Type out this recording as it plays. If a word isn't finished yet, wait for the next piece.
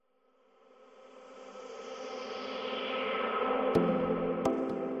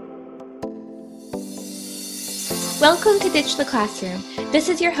Welcome to Ditch the Classroom. This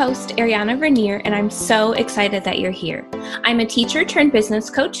is your host, Ariana Vernier, and I'm so excited that you're here. I'm a teacher turned business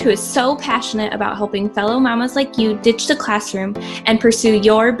coach who is so passionate about helping fellow mamas like you ditch the classroom and pursue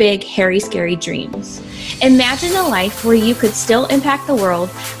your big, hairy, scary dreams. Imagine a life where you could still impact the world,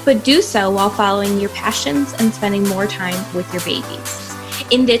 but do so while following your passions and spending more time with your babies.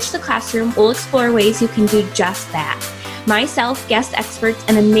 In Ditch the Classroom, we'll explore ways you can do just that. Myself, guest experts,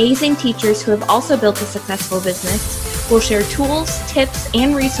 and amazing teachers who have also built a successful business will share tools, tips,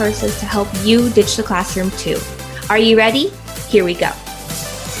 and resources to help you ditch the classroom too. Are you ready? Here we go.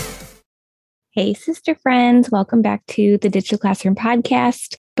 Hey, sister friends. Welcome back to the Ditch the Classroom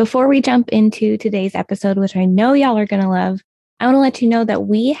podcast. Before we jump into today's episode, which I know y'all are going to love, I want to let you know that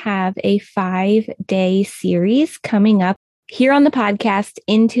we have a 5-day series coming up here on the podcast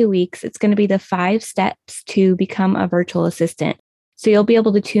in 2 weeks. It's going to be the 5 steps to become a virtual assistant. So you'll be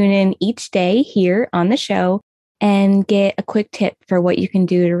able to tune in each day here on the show and get a quick tip for what you can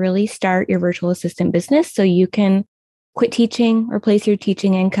do to really start your virtual assistant business so you can quit teaching, replace your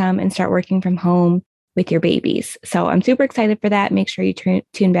teaching income, and start working from home with your babies. So I'm super excited for that. Make sure you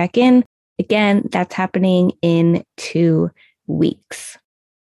tune back in. Again, that's happening in 2 weeks.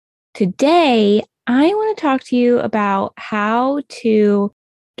 Today, I want to talk to you about how to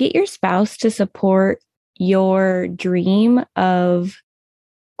get your spouse to support your dream of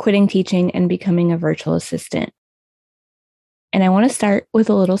quitting teaching and becoming a virtual assistant. And I want to start with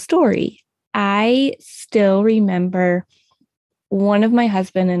a little story. I still remember one of my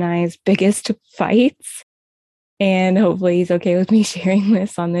husband and I's biggest fights, and hopefully he's okay with me sharing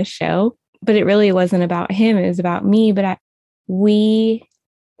this on this show, but it really wasn't about him. It was about me. But we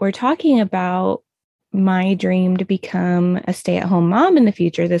were talking about my dream to become a stay-at-home mom in the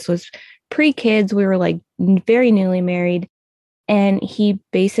future. This was pre-kids. We were like very newly married. And he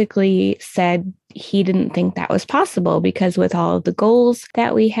basically said he didn't think that was possible because with all of the goals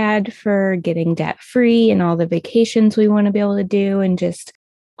that we had for getting debt-free and all the vacations we want to be able to do and just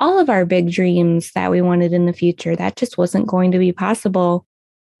all of our big dreams that we wanted in the future, that just wasn't going to be possible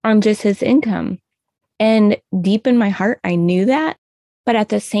on just his income. And deep in my heart, I knew that. But at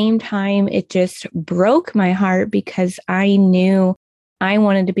the same time, it just broke my heart because I knew I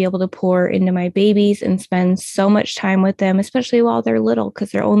wanted to be able to pour into my babies and spend so much time with them, especially while they're little,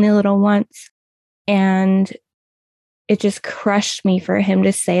 because they're only little once. And it just crushed me for him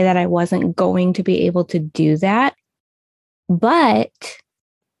to say that I wasn't going to be able to do that. But,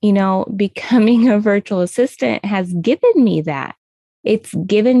 becoming a virtual assistant has given me that. It's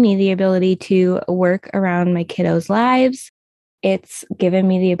given me the ability to work around my kiddos' lives. It's given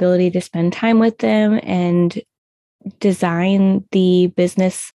me the ability to spend time with them and design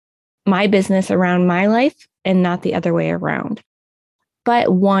my business around my life and not the other way around.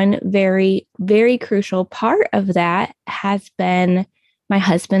 But one very, very crucial part of that has been my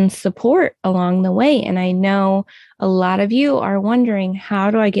husband's support along the way. And I know a lot of you are wondering, how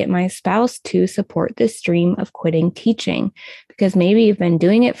do I get my spouse to support this dream of quitting teaching? Because maybe you've been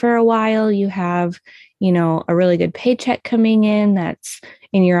doing it for a while. You have a really good paycheck coming in that's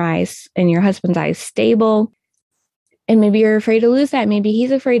in your husband's eyes, stable. And maybe you're afraid to lose that. Maybe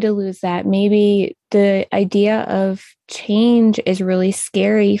he's afraid to lose that. Maybe the idea of change is really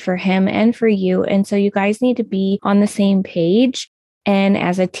scary for him and for you. And so you guys need to be on the same page and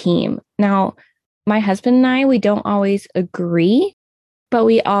as a team. Now, my husband and I, we don't always agree, but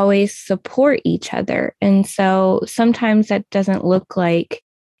we always support each other. And so sometimes that doesn't look like,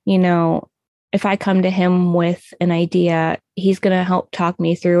 if I come to him with an idea, he's going to help talk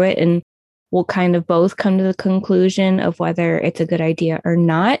me through it and we'll kind of both come to the conclusion of whether it's a good idea or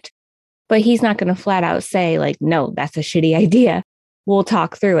not. But he's not going to flat out say like, no, that's a shitty idea. We'll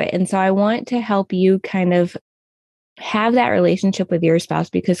talk through it. And so I want to help you kind of have that relationship with your spouse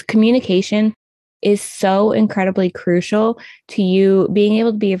because communication is so incredibly crucial to you being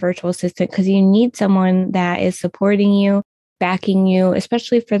able to be a virtual assistant because you need someone that is supporting you, backing you,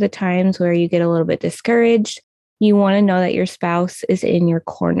 especially for the times where you get a little bit discouraged. You want to know that your spouse is in your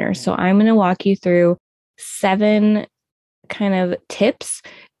corner. So I'm going to walk you through 7 kind of tips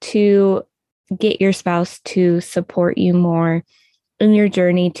to get your spouse to support you more in your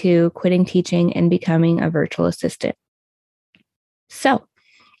journey to quitting teaching and becoming a virtual assistant. So,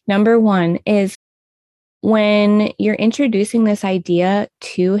 number 1 is when you're introducing this idea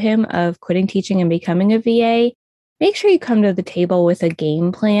to him of quitting teaching and becoming a VA, make sure you come to the table with a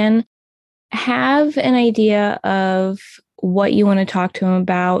game plan. Have an idea of what you want to talk to him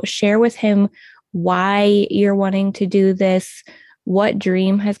about. Share with him why you're wanting to do this. What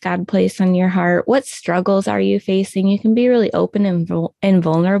dream has God placed on your heart? What struggles are you facing? You can be really open and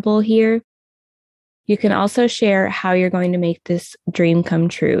vulnerable here. You can also share how you're going to make this dream come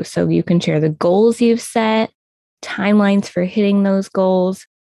true. So you can share the goals you've set, timelines for hitting those goals,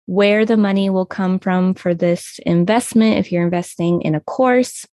 where the money will come from for this investment if you're investing in a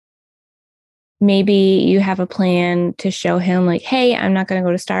course. Maybe you have a plan to show him like, hey, I'm not going to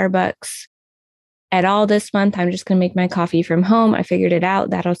go to Starbucks at all this month. I'm just going to make my coffee from home. I figured it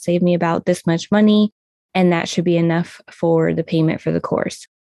out. That'll save me about this much money. And that should be enough for the payment for the course.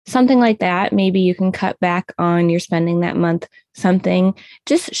 Something like that. Maybe you can cut back on your spending that month, something.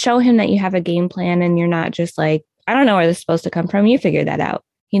 Just show him that you have a game plan and you're not just like, I don't know where this is supposed to come from. You figure that out.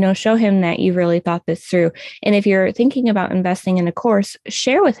 Show him that you really thought this through. And if you're thinking about investing in a course,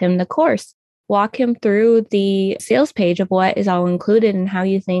 share with him the course. Walk him through the sales page of what is all included and how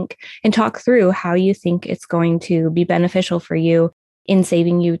you think, and talk through how you think it's going to be beneficial for you in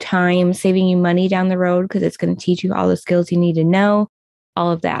saving you time, saving you money down the road, because it's going to teach you all the skills you need to know,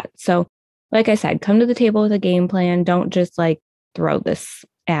 all of that. So, like I said, come to the table with a game plan. Don't just like throw this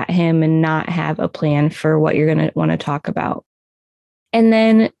at him and not have a plan for what you're going to want to talk about. And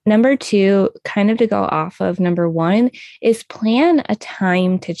then number 2, kind of to go off of number 1, is plan a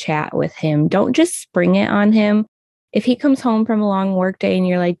time to chat with him. Don't just spring it on him. If he comes home from a long work day and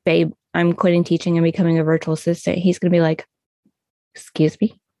you're like, babe, I'm quitting teaching and becoming a virtual assistant, he's going to be like, excuse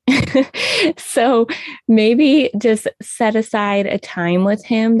me. So maybe just set aside a time with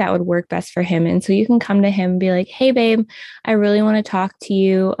him that would work best for him. And so you can come to him and be like, hey, babe, I really want to talk to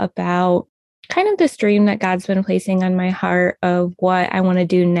you about kind of this dream that God's been placing on my heart of what I want to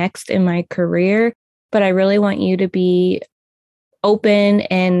do next in my career. But I really want you to be open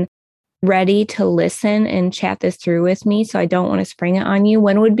and ready to listen and chat this through with me. So I don't want to spring it on you.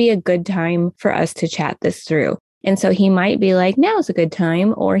 When would be a good time for us to chat this through? And so he might be like, now's a good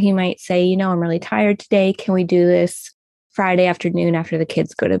time. Or he might say, I'm really tired today. Can we do this Friday afternoon after the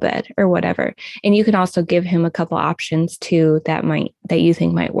kids go to bed or whatever? And you can also give him a couple options too that you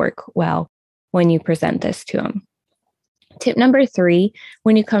think might work well when you present this to him. Tip number 3,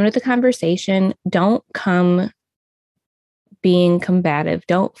 when you come to the conversation, don't come being combative.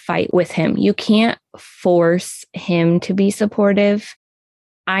 Don't fight with him. You can't force him to be supportive.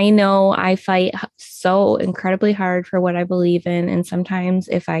 I know I fight so incredibly hard for what I believe in. And sometimes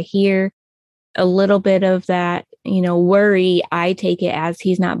if I hear a little bit of that, worry, I take it as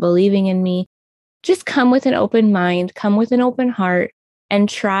he's not believing in me. Just come with an open mind, come with an open heart, and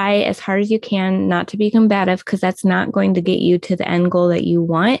try as hard as you can not to be combative, because that's not going to get you to the end goal that you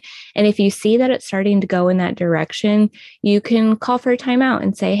want. And if you see that it's starting to go in that direction, you can call for a timeout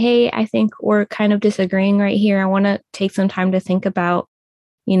and say, hey, I think we're kind of disagreeing right here. I want to take some time to think about,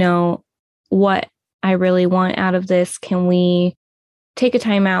 what I really want out of this. Can we take a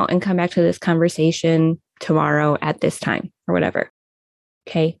timeout and come back to this conversation tomorrow at this time or whatever?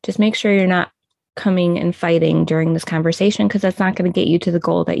 Okay. Just make sure you're not coming and fighting during this conversation, because that's not going to get you to the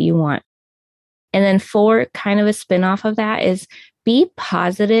goal that you want. And then 4, kind of a spin-off of that, is be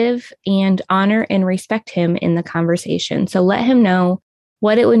positive and honor and respect him in the conversation. So let him know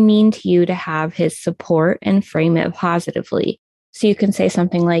what it would mean to you to have his support and frame it positively. So you can say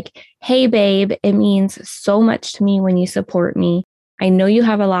something like, hey, babe, it means so much to me when you support me. I know you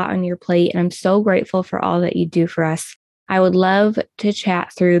have a lot on your plate, and I'm so grateful for all that you do for us. I would love to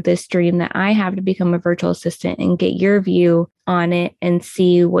chat through this dream that I have to become a virtual assistant and get your view on it and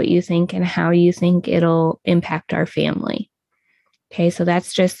see what you think and how you think it'll impact our family. Okay, so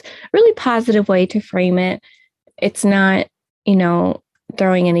that's just a really positive way to frame it. It's not,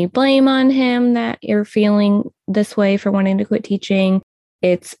 throwing any blame on him that you're feeling this way for wanting to quit teaching.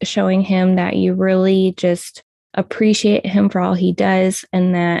 It's showing him that you really just appreciate him for all he does,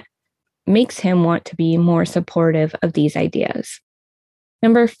 and that makes him want to be more supportive of these ideas.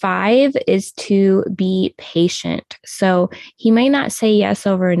 Number 5 is to be patient. So he may not say yes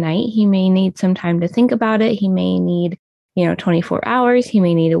overnight. He may need some time to think about it. He may need, 24 hours. He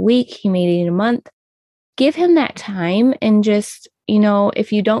may need a week. He may need a month. Give him that time, and just,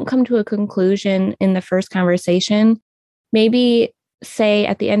 if you don't come to a conclusion in the first conversation, maybe say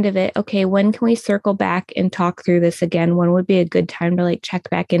at the end of it, okay, when can we circle back and talk through this again? When would be a good time to check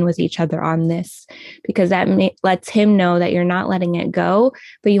back in with each other on this? Because that lets him know that you're not letting it go,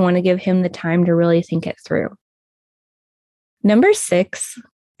 but you want to give him the time to really think it through. Number 6,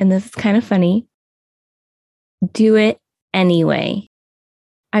 and this is kind of funny, do it anyway.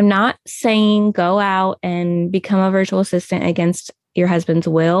 I'm not saying go out and become a virtual assistant against your husband's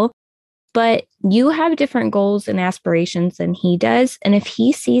will, but you have different goals and aspirations than he does. And if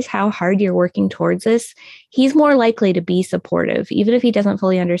he sees how hard you're working towards this, he's more likely to be supportive, even if he doesn't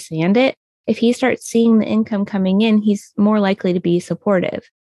fully understand it. If he starts seeing the income coming in, he's more likely to be supportive.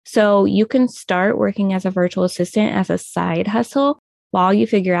 So you can start working as a virtual assistant as a side hustle while you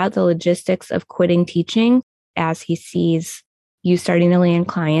figure out the logistics of quitting teaching as he sees you starting to land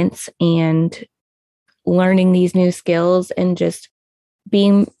clients and learning these new skills and just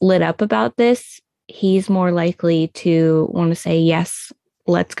being lit up about this. He's more likely to want to say, yes,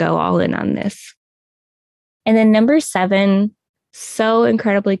 let's go all in on this. And then number 7, so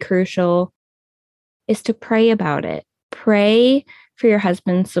incredibly crucial, is to pray about it. Pray for your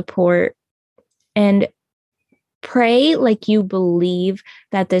husband's support and pray like you believe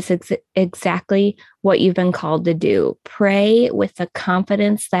that this is exactly what you've been called to do. Pray with the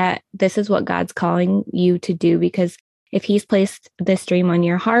confidence that this is what God's calling you to do, because if he's placed this dream on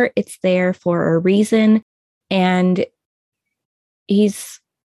your heart, it's there for a reason. And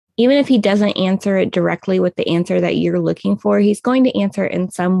even if he doesn't answer it directly with the answer that you're looking for, he's going to answer it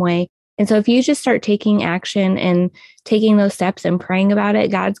in some way. And so if you just start taking action and taking those steps and praying about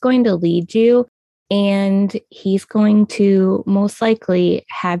it, God's going to lead you, and he's going to most likely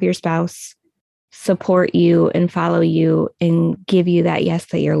have your spouse support you and follow you and give you that yes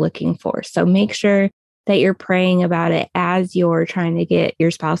that you're looking for. So make sure that you're praying about it as you're trying to get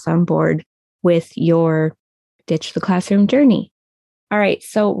your spouse on board with your Ditch the Classroom journey. All right,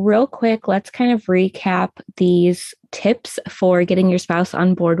 so real quick, let's kind of recap these tips for getting your spouse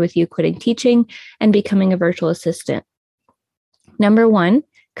on board with you quitting teaching and becoming a virtual assistant. Number 1,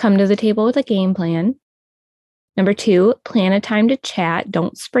 come to the table with a game plan. Number 2, plan a time to chat.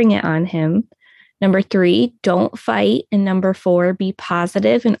 Don't spring it on him. Number 3, don't fight. And number 4, be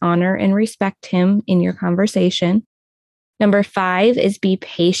positive and honor and respect him in your conversation. Number 5 is be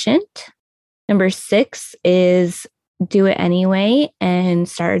patient. Number 6 is do it anyway and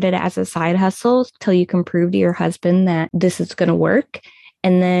start it as a side hustle till you can prove to your husband that this is going to work.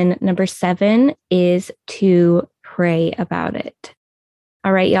 And then number 7 is to pray about it.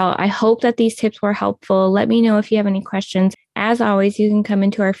 All right, y'all. I hope that these tips were helpful. Let me know if you have any questions. As always, you can come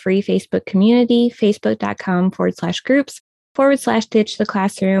into our free Facebook community, facebook.com/groups/Ditch the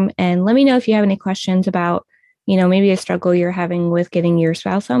Classroom. And let me know if you have any questions about, maybe a struggle you're having with getting your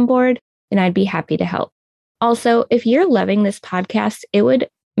spouse on board, and I'd be happy to help. Also, if you're loving this podcast, it would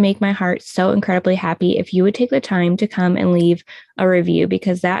make my heart so incredibly happy if you would take the time to come and leave a review,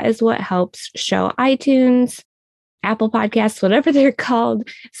 because that is what helps show iTunes, Apple Podcasts, whatever they're called,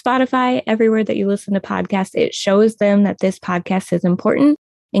 Spotify, everywhere that you listen to podcasts. It shows them that this podcast is important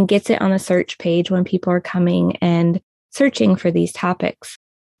and gets it on the search page when people are coming and searching for these topics.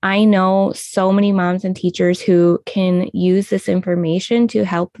 I know so many moms and teachers who can use this information to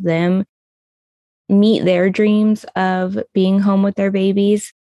help them meet their dreams of being home with their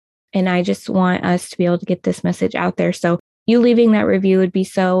babies. And I just want us to be able to get this message out there. So you leaving that review would be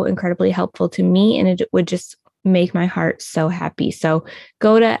so incredibly helpful to me, and it would just make my heart so happy. So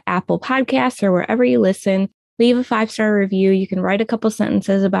go to Apple Podcasts or wherever you listen, leave a 5-star review. You can write a couple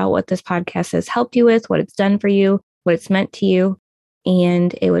sentences about what this podcast has helped you with, what it's done for you, what it's meant to you,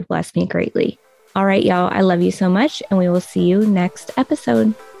 and it would bless me greatly. All right, y'all, I love you so much, and we will see you next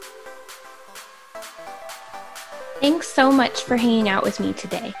episode. Thanks so much for hanging out with me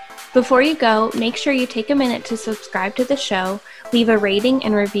today. Before you go, make sure you take a minute to subscribe to the show, leave a rating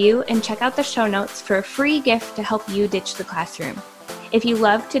and review, and check out the show notes for a free gift to help you ditch the classroom. If you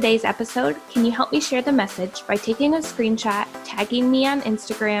loved today's episode, can you help me share the message by taking a screenshot, tagging me on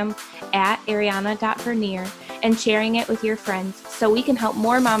Instagram @ariana.vernier, and sharing it with your friends so we can help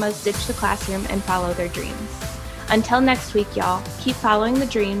more mamas ditch the classroom and follow their dreams. Until next week, y'all, keep following the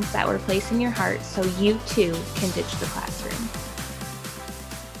dreams that were placed in your heart so you too can ditch the classroom.